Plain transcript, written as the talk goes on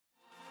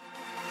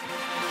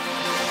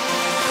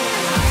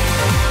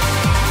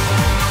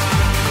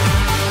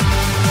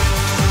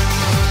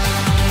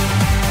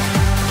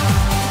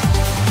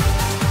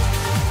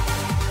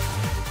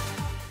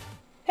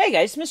Hey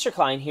guys, Mr.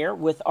 Klein here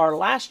with our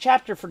last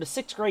chapter for the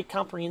 6th grade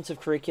comprehensive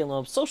curriculum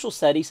of social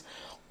studies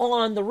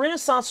on the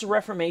Renaissance, the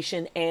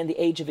Reformation, and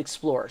the Age of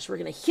Explorers. We're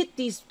going to hit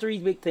these three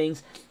big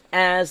things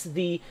as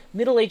the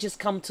Middle Ages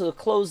come to a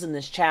close in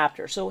this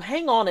chapter. So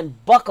hang on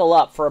and buckle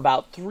up for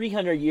about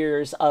 300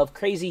 years of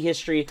crazy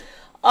history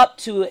up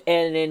to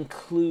and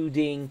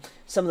including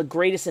some of the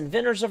greatest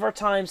inventors of our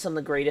time, some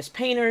of the greatest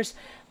painters,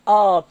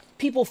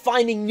 people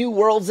finding new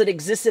worlds that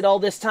existed all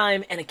this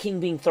time, and a king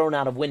being thrown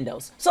out of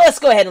windows. So let's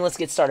go ahead and let's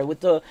get started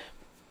with the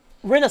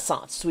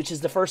Renaissance, which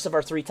is the first of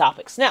our three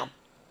topics. Now,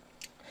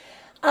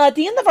 at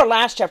the end of our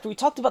last chapter, we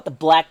talked about the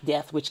Black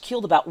Death, which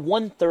killed about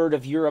 1/3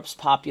 of Europe's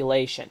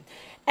population.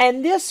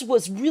 And this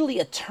was really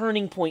a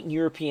turning point in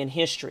European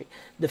history.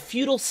 The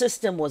feudal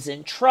system was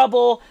in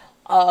trouble.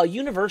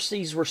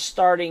 Universities were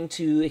starting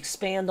to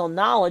expand on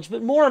knowledge,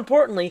 but more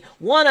importantly,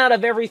 1 out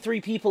of every 3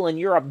 people in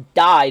Europe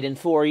died in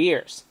 4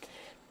 years.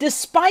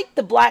 Despite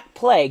the Black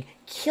Plague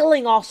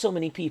killing off so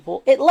many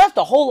people, it left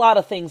a whole lot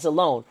of things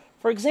alone.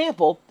 For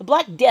example, the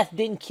Black Death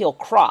didn't kill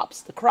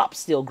crops. The crops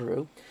still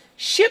grew.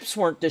 Ships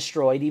weren't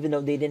destroyed, even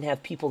though they didn't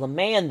have people to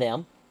man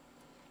them.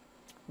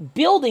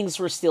 Buildings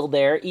were still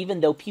there, even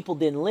though people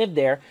didn't live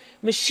there.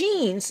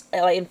 Machines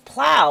and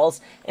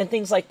plows and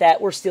things like that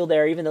were still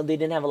there, even though they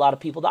didn't have a lot of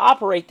people to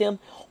operate them.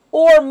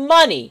 Or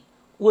money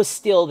was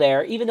still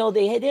there, even though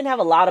they didn't have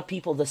a lot of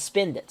people to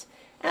spend it.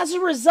 As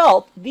a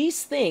result,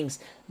 these things,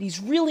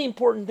 these really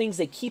important things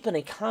that keep an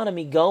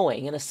economy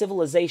going and a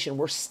civilization,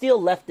 were still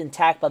left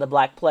intact by the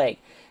Black Plague.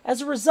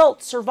 As a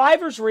result,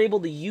 survivors were able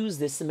to use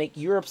this to make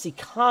Europe's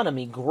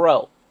economy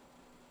grow.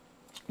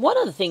 One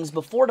of the things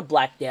before the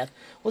Black Death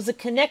was a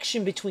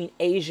connection between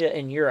Asia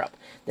and Europe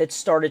that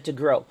started to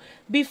grow.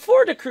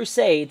 Before the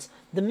Crusades,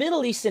 the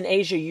Middle East and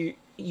Asia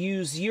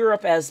used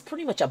Europe as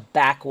pretty much a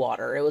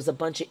backwater. It was a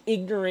bunch of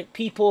ignorant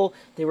people.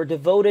 They were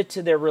devoted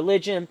to their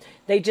religion.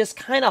 They just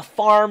kind of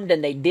farmed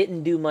and they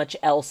didn't do much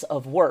else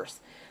of worth.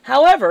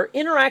 However,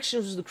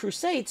 interactions with the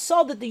Crusades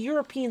saw that the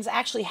Europeans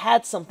actually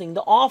had something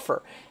to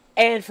offer.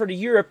 And for the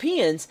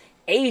Europeans,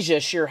 Asia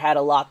sure had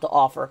a lot to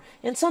offer,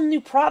 and some new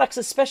products,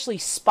 especially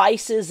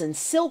spices and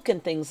silk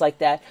and things like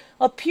that,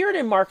 appeared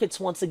in markets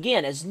once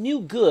again as new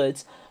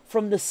goods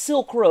from the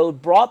Silk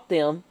Road brought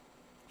them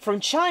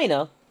from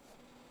China,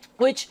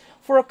 which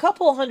for a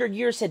couple hundred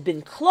years had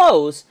been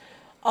closed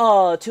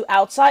to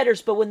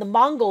outsiders, but when the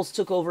Mongols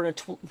took over in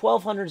the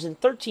 1200s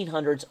and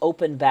 1300s,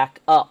 opened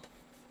back up.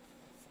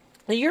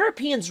 The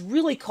Europeans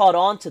really caught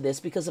on to this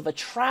because of a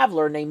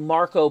traveler named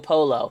Marco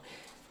Polo.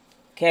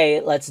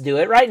 Okay, let's do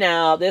it right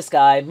now. This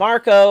guy,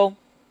 Marco,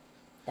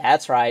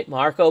 that's right,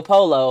 Marco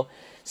Polo,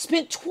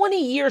 spent 20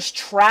 years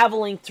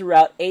traveling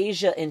throughout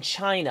Asia and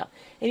China.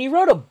 And he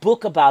wrote a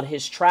book about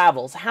his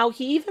travels, how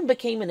he even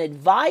became an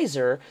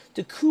advisor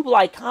to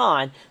Kublai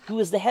Khan, who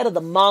was the head of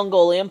the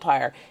Mongol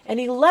Empire. And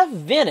he left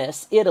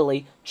Venice,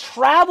 Italy,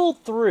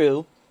 traveled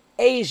through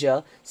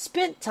Asia,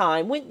 spent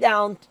time, went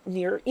down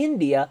near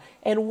India,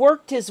 and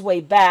worked his way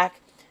back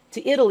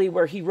to Italy,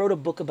 where he wrote a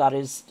book about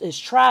his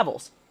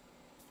travels.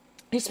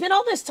 He spent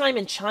all this time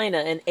in China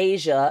and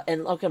Asia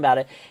and looking about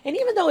it. And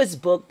even though his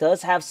book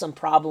does have some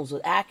problems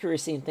with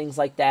accuracy and things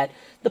like that,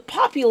 the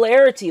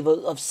popularity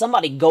of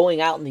somebody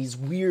going out in these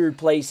weird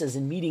places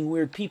and meeting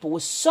weird people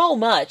was so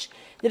much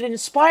that it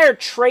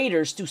inspired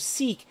traders to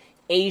seek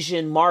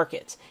Asian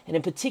markets, and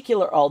in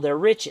particular all their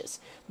riches.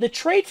 The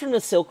trade from the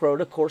Silk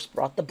Road, of course,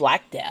 brought the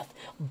Black Death,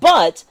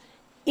 but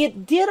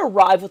it did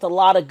arrive with a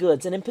lot of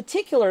goods, and in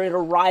particular it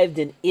arrived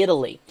in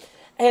Italy.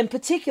 In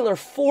particular,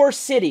 4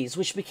 cities,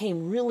 which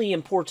became really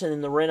important in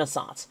the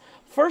Renaissance.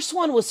 First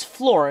one was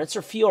Florence,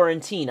 or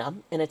Fiorentina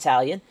in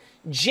Italian,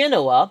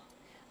 Genoa,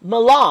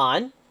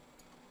 Milan,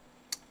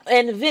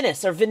 and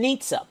Venice, or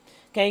Venezia.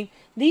 Okay?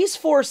 These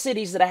 4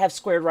 cities that I have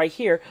squared right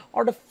here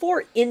are the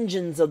 4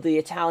 engines of the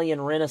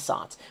Italian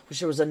Renaissance, which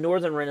there was a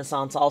Northern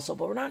Renaissance also,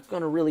 but we're not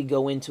going to really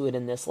go into it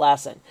in this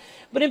lesson.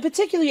 But in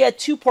particular, you had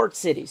 2 port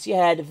cities. You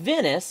had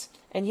Venice,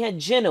 and you had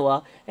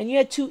Genoa, and you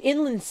had 2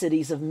 inland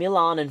cities of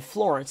Milan and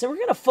Florence. And we're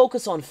going to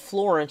focus on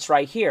Florence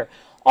right here.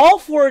 All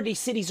 4 of these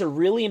cities are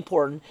really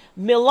important.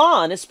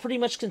 Milan is pretty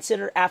much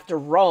considered after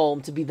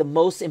Rome to be the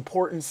most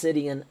important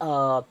city in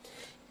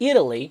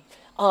Italy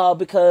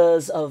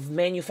because of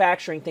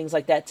manufacturing, things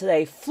like that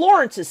today.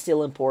 Florence is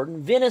still important.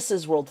 Venice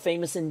is world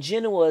famous, and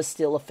Genoa is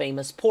still a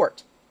famous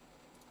port.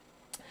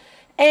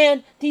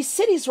 And these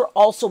cities were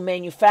also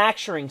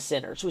manufacturing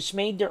centers, which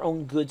made their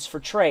own goods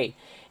for trade.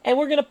 And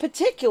we're going to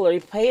particularly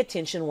pay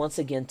attention once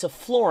again to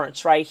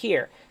Florence right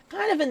here.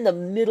 Kind of in the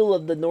middle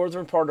of the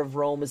northern part of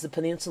Rome as the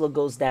peninsula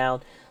goes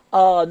down,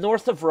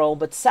 north of Rome,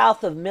 but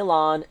south of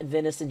Milan,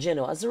 Venice, and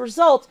Genoa. As a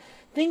result,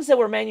 things that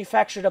were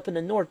manufactured up in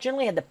the north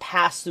generally had to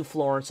pass through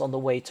Florence on the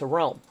way to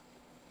Rome.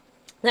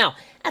 Now,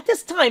 at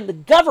this time, the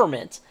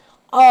government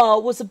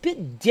was a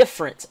bit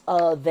different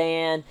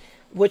than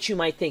what you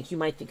might think. You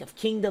might think of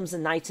kingdoms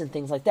and knights and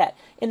things like that.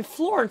 In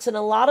Florence and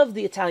a lot of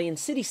the Italian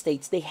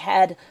city-states, they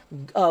had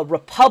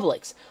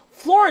republics.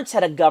 Florence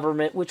had a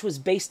government which was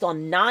based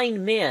on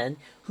 9 men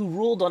who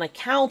ruled on a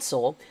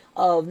council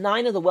of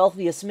 9 of the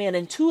wealthiest men,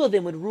 and 2 of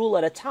them would rule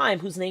at a time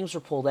whose names were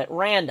pulled at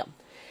random.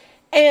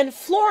 And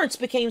Florence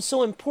became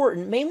so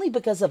important mainly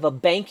because of a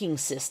banking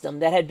system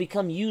that had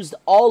become used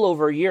all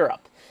over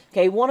Europe.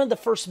 Okay, one of the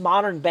first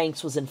modern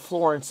banks was in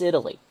Florence,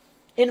 Italy.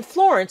 In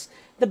Florence,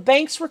 the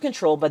banks were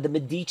controlled by the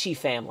Medici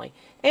family.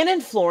 And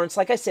in Florence,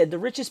 like I said, the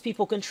richest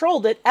people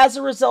controlled it. As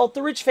a result,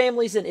 the rich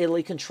families in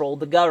Italy controlled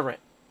the government.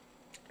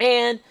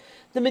 And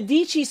the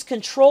Medicis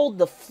controlled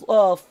the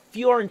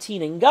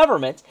Florentine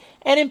government,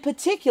 and in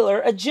particular,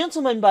 a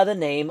gentleman by the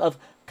name of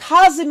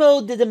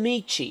Cosimo de'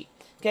 Medici.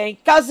 Okay,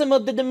 Cosimo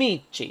de'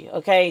 Medici,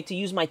 okay, to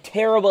use my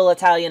terrible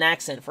Italian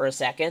accent for a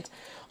second,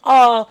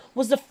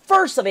 was the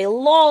first of a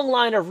long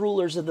line of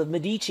rulers of the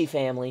Medici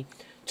family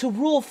to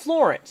rule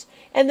Florence.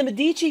 And the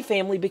Medici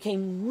family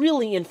became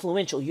really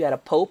influential. You had a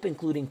pope,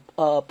 including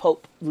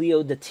Pope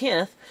Leo X,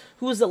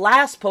 who was the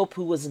last pope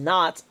who was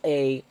not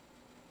a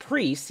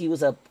priest. He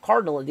was a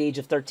cardinal at the age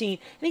of 13,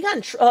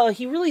 and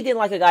he really didn't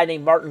like a guy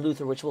named Martin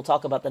Luther, which we'll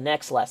talk about the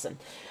next lesson.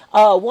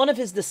 One of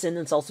his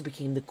descendants also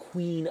became the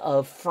Queen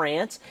of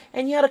France,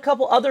 and you had a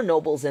couple other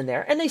nobles in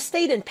there, and they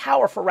stayed in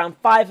power for around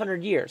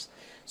 500 years.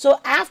 So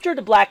after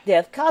the Black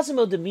Death,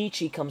 Cosimo de'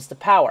 Medici comes to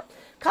power.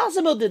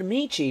 Cosimo de'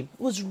 Medici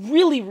was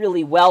really,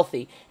 really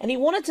wealthy, and he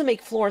wanted to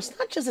make Florence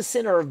not just a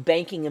center of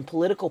banking and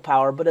political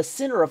power, but a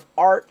center of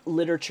art,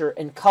 literature,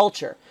 and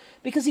culture,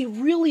 because he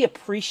really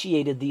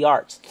appreciated the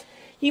arts.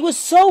 He was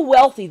so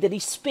wealthy that he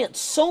spent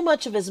so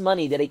much of his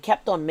money that he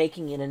kept on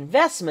making in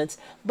investments,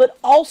 but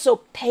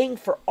also paying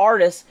for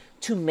artists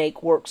to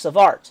make works of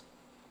art.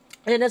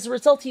 And as a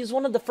result, he was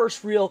one of the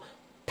first real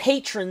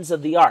patrons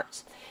of the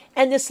arts.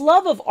 And this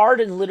love of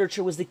art and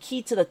literature was the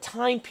key to the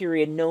time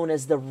period known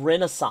as the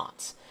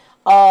Renaissance,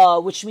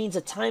 which means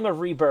a time of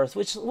rebirth,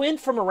 which went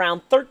from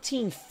around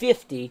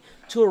 1350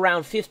 to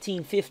around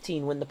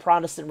 1515 when the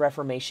Protestant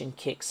Reformation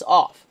kicks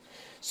off.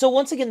 So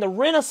once again, the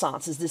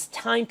Renaissance is this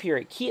time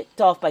period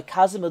kicked off by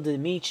Cosimo de'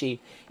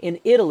 Medici in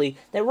Italy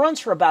that runs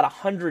for about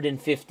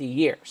 150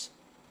 years.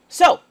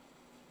 So,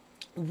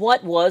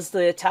 what was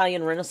the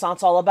Italian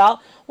Renaissance all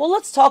about? Well,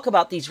 let's talk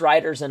about these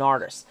writers and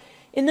artists.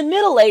 In the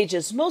Middle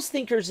Ages, most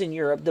thinkers in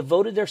Europe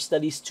devoted their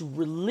studies to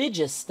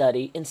religious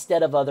study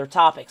instead of other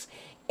topics.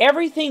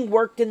 Everything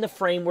worked in the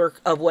framework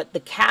of what the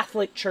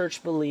Catholic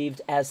Church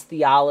believed as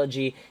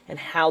theology and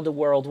how the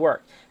world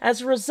worked.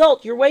 As a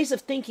result, your ways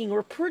of thinking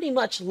were pretty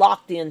much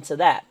locked into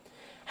that.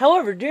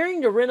 However,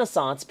 during the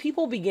Renaissance,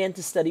 people began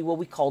to study what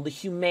we call the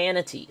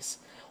humanities,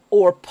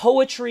 or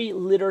poetry,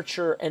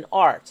 literature, and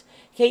art.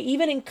 Okay,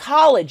 even in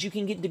college, you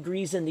can get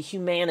degrees in the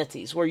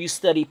humanities, where you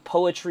study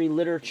poetry,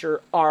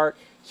 literature, art,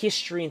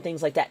 history, and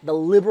things like that. The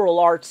liberal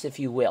arts, if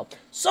you will.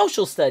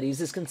 Social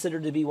studies is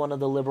considered to be one of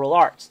the liberal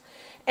arts.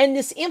 And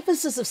this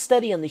emphasis of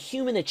study on the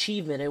human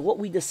achievement and what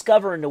we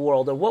discover in the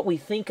world or what we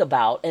think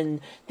about and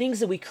things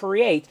that we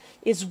create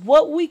is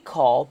what we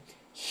call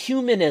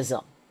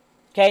humanism.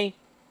 Okay?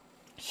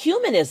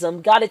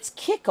 Humanism got its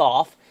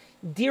kickoff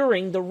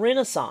during the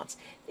Renaissance.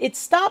 It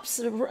stops,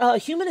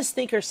 humanist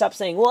thinkers stopped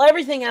saying, well,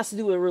 everything has to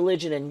do with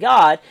religion and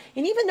God.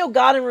 And even though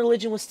God and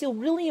religion was still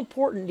really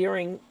important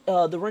during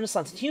the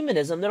Renaissance and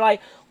humanism, they're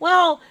like,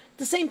 well, at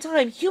the same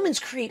time, humans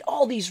create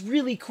all these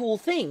really cool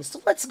things.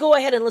 So let's go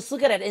ahead and let's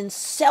look at it and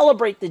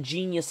celebrate the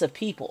genius of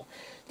people.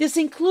 This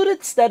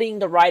included studying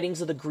the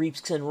writings of the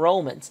Greeks and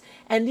Romans.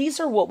 And these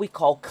are what we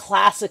call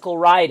classical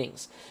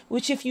writings,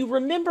 which if you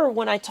remember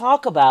when I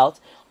talk about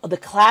the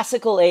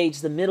classical age,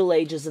 the Middle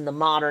Ages, and the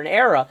modern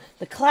era,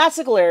 the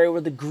classical era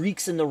were the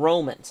Greeks and the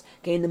Romans.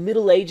 Okay, and the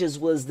Middle Ages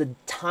was the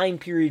time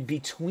period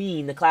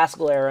between the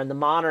classical era and the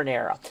modern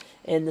era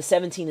in the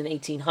 17 and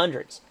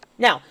 1800s.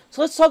 Now,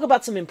 so let's talk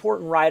about some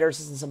important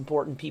writers and some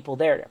important people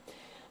there.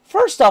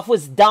 First off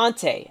was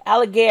Dante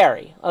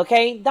Alighieri.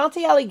 Okay,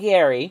 Dante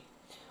Alighieri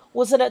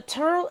was an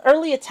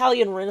early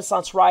Italian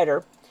Renaissance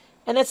writer,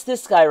 and that's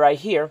this guy right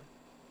here.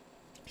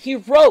 He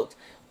wrote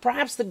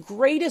perhaps the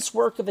greatest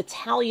work of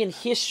Italian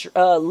history,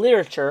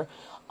 literature,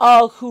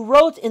 who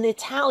wrote in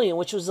Italian,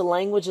 which was the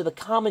language of the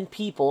common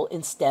people,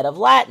 instead of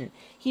Latin.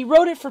 He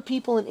wrote it for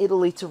people in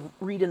Italy to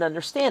read and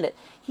understand it.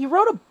 He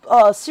wrote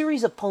a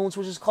series of poems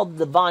which is called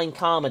the Divine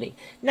Comedy.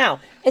 Now,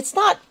 it's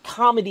not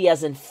comedy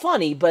as in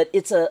funny, but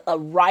it's a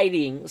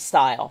writing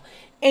style.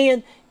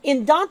 And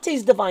in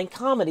Dante's Divine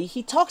Comedy,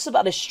 he talks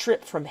about his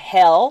trip from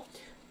hell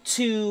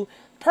to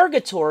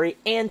purgatory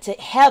and to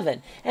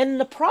heaven. And in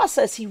the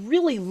process, he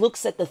really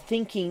looks at the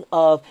thinking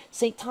of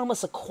St.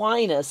 Thomas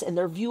Aquinas and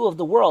their view of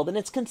the world. And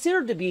it's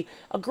considered to be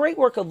a great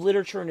work of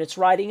literature in its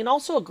writing and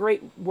also a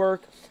great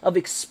work of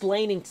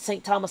explaining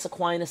St. Thomas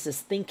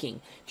Aquinas'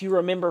 thinking, if you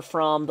remember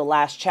from the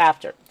last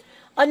chapter.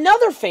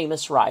 Another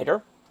famous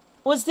writer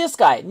was this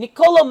guy,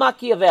 Niccolo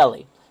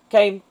Machiavelli.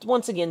 Okay,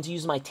 once again, to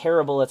use my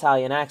terrible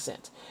Italian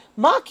accent.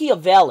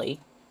 Machiavelli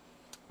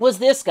was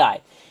this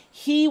guy.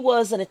 He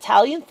was an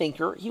Italian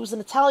thinker, he was an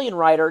Italian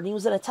writer, and he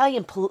was an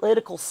Italian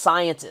political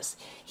scientist.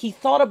 He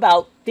thought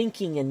about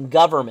thinking and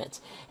government,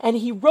 and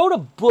he wrote a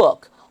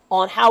book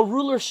on how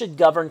rulers should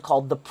govern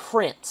called The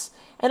Prince.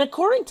 And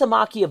according to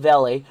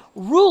Machiavelli,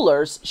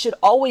 rulers should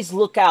always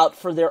look out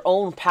for their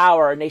own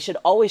power, and they should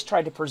always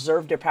try to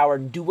preserve their power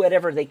and do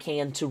whatever they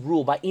can to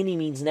rule by any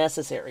means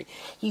necessary.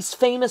 He's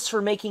famous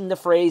for making the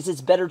phrase,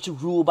 "It's better to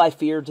rule by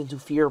fear than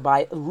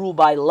to rule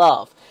by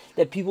love,"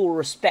 that people will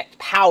respect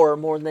power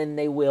more than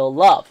they will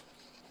love.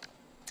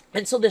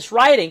 And so this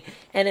writing,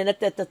 and at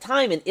the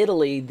time in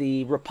Italy,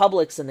 the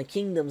republics and the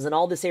kingdoms and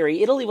all this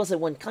area, Italy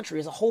wasn't one country, it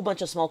was a whole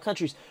bunch of small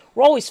countries,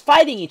 were always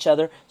fighting each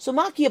other, so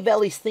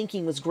Machiavelli's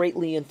thinking was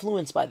greatly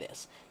influenced by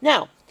this.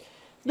 Now,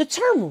 the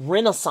term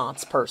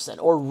Renaissance person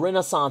or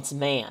Renaissance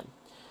man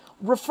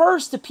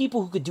refers to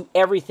people who could do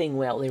everything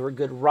well. They were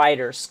good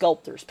writers,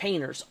 sculptors,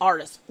 painters,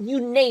 artists, you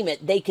name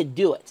it, they could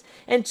do it.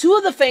 And two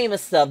of the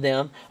famous of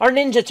them are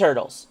Ninja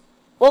Turtles.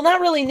 Well,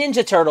 not really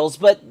Ninja Turtles,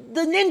 but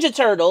the Ninja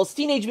Turtles,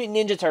 Teenage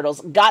Mutant Ninja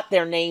Turtles, got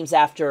their names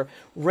after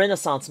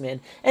Renaissance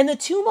men. And the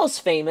two most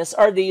famous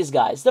are these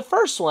guys. The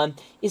first one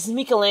is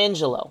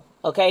Michelangelo,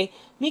 okay?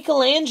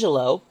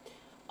 Michelangelo,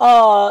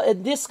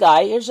 this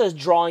guy, here's a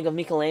drawing of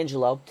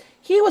Michelangelo.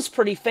 He was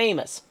pretty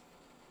famous.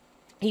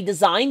 He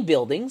designed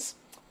buildings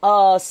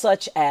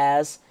such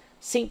as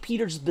St.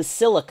 Peter's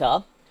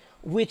Basilica,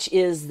 which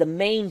is the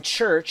main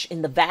church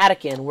in the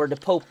Vatican where the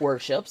Pope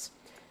worships,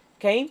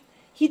 okay?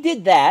 He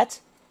did that.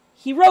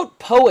 He wrote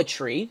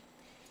poetry.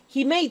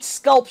 He made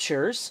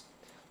sculptures,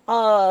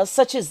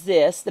 such as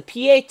this, the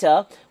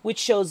Pieta, which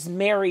shows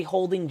Mary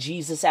holding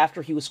Jesus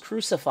after he was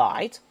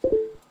crucified.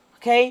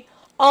 Okay?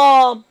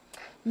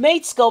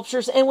 Made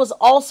sculptures and was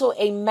also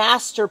a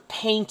master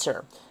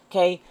painter.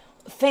 Okay?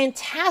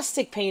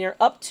 Fantastic painter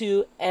up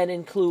to and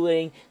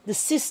including the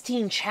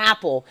Sistine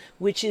Chapel,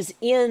 which is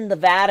in the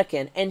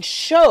Vatican and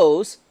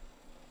shows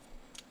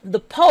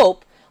the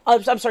Pope,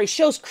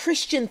 shows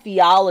Christian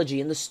theology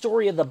and the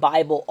story of the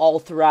Bible all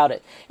throughout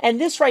it. And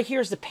this right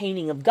here is the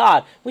painting of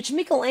God, which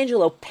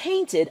Michelangelo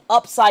painted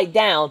upside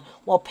down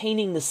while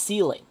painting the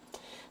ceiling.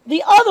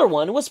 The other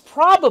one was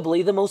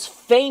probably the most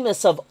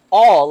famous of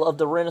all of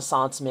the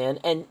Renaissance men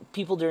and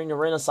people during the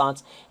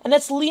Renaissance, and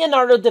that's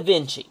Leonardo da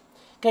Vinci.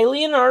 Okay,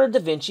 Leonardo da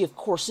Vinci, of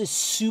course, is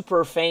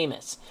super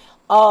famous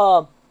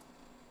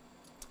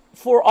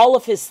for all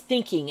of his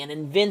thinking and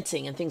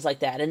inventing and things like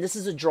that. And this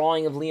is a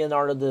drawing of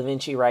Leonardo da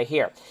Vinci right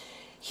here.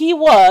 He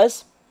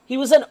was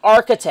an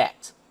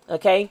architect,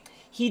 okay?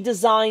 He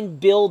designed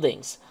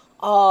buildings.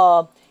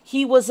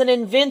 He was an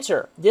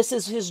inventor. This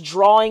is his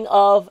drawing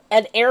of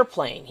an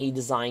airplane. He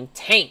designed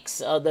tanks,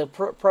 the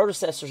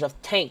predecessors of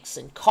tanks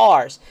and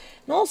cars,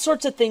 and all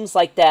sorts of things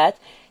like that.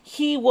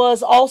 He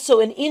was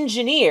also an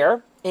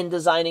engineer in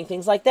designing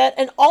things like that,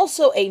 and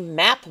also a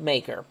map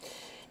maker,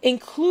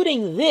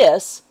 including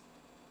this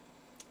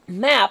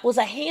map was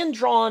a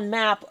hand-drawn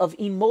map of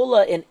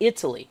Imola in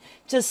Italy.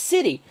 It's a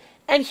city,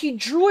 and he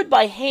drew it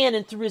by hand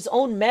and through his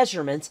own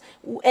measurements,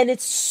 and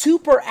it's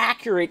super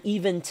accurate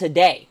even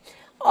today.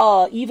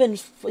 Even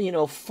 400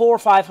 or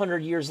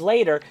 500 years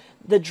later,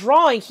 the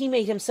drawing he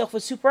made himself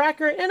was super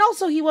accurate, and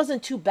also he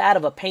wasn't too bad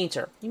of a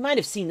painter. You might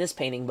have seen this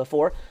painting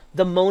before,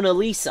 the Mona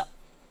Lisa,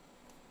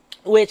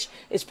 which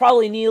is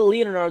probably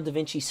Leonardo da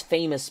Vinci's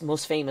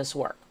most famous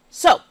work.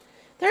 So,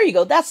 there you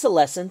go. That's the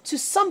lesson. To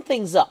sum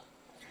things up,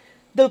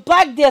 the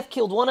Black Death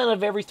killed 1 out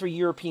of every 3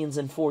 Europeans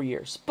in 4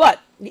 years,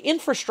 but the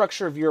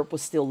infrastructure of Europe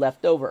was still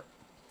left over.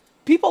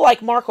 People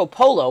like Marco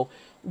Polo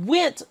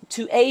went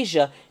to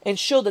Asia and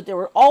showed that there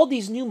were all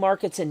these new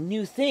markets and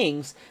new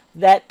things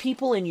that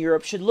people in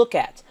Europe should look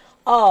at.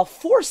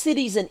 4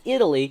 cities in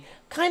Italy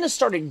kind of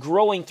started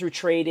growing through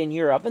trade in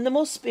Europe, and the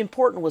most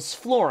important was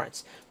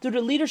Florence, through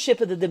the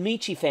leadership of the de'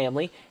 Medici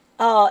family,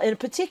 in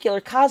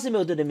particular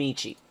Cosimo de'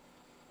 Medici.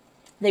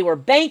 They were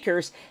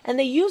bankers, and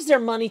they used their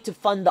money to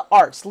fund the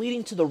arts,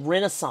 leading to the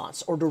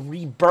Renaissance, or the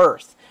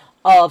rebirth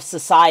of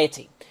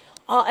society.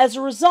 As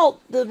a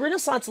result, the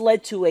Renaissance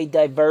led to a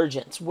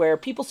divergence, where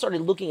people started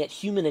looking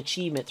at human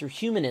achievement through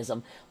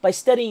humanism by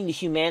studying the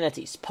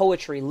humanities,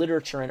 poetry,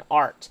 literature, and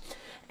art.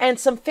 And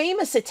some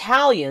famous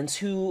Italians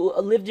who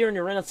lived during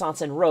the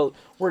Renaissance and wrote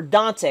were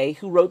Dante,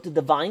 who wrote the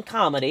Divine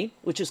Comedy,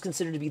 which is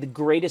considered to be the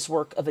greatest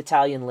work of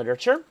Italian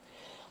literature.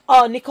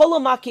 Niccolo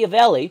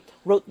Machiavelli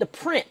wrote The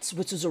Prince,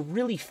 which is a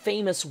really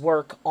famous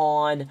work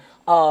on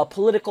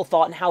political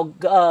thought and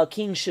how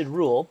kings should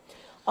rule.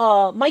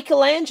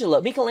 Michelangelo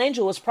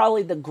was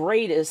probably the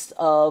greatest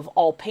of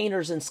all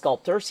painters and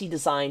sculptors. He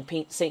designed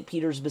St.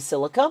 Peter's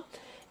Basilica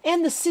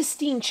and the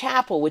Sistine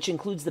Chapel, which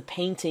includes the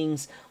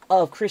paintings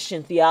of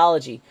Christian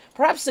theology.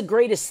 Perhaps the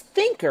greatest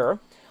thinker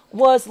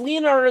was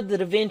Leonardo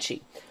da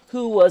Vinci,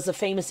 who was a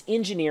famous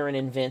engineer and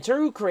inventor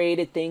who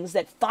created things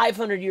that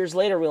 500 years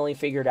later we only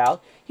figured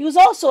out. He was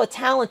also a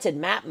talented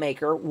map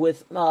maker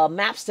with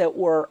maps that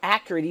were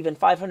accurate even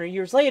 500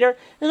 years later,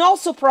 and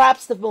also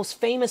perhaps the most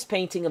famous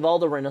painting of all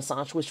the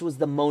Renaissance, which was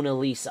the Mona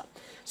Lisa.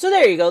 So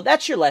there you go.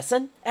 That's your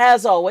lesson.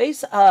 As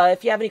always,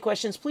 if you have any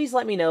questions, please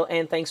let me know,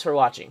 and thanks for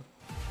watching.